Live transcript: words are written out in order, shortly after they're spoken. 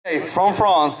From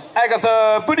France,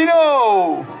 Agatha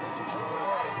Boudinot.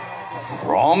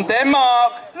 From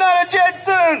Denmark, Nana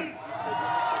Jensen.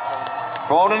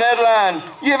 From the Netherlands,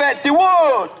 Yvette de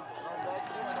Wood.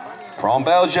 From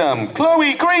Belgium,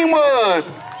 Chloe Greenwood.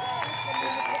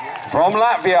 From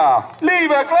Latvia,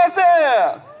 Lieve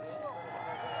Glaser.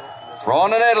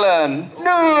 From the Netherlands,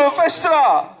 Noor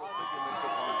Vestra.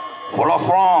 For la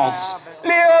France,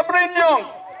 Lea Brignon.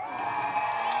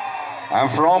 And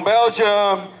from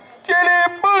Belgium,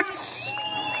 Kelly Boots.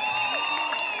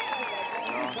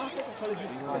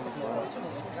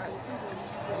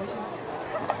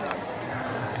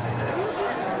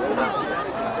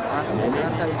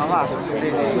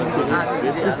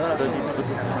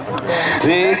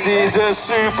 This is a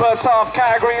super tough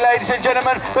category, ladies and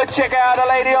gentlemen, but check out a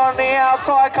lady on the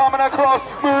outside coming across,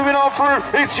 moving on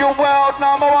through. It's your world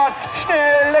number one,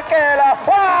 Schnelle Keller.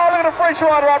 Wow, look at the French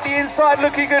rider up the inside,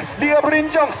 looking good. Lea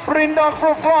Brignon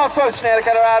from France. So Schnelle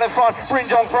Keller out in front,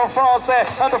 Brignon from France there,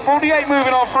 under 48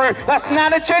 moving on through. That's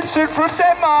Nana Jensen from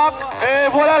Denmark. Et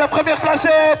voilà la première place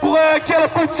pour Kelly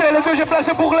Boots, la deuxième place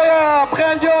pour Lea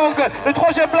Brignon, la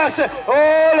troisième place. Oh,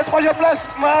 la troisième place,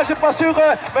 je suis pas sûr,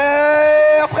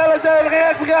 mais après le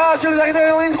réglage, les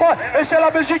arrivées en ligne droite, et c'est la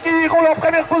Belgique qui roule en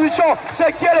première position.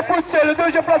 C'est Kelly Boots, le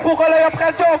deuxième place pour Lea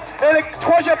Brignon, et la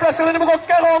troisième place, c'est le numéro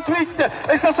 48,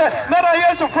 et ça c'est Nana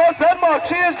Jensen from Denmark.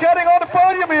 She is getting on the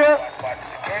podium here.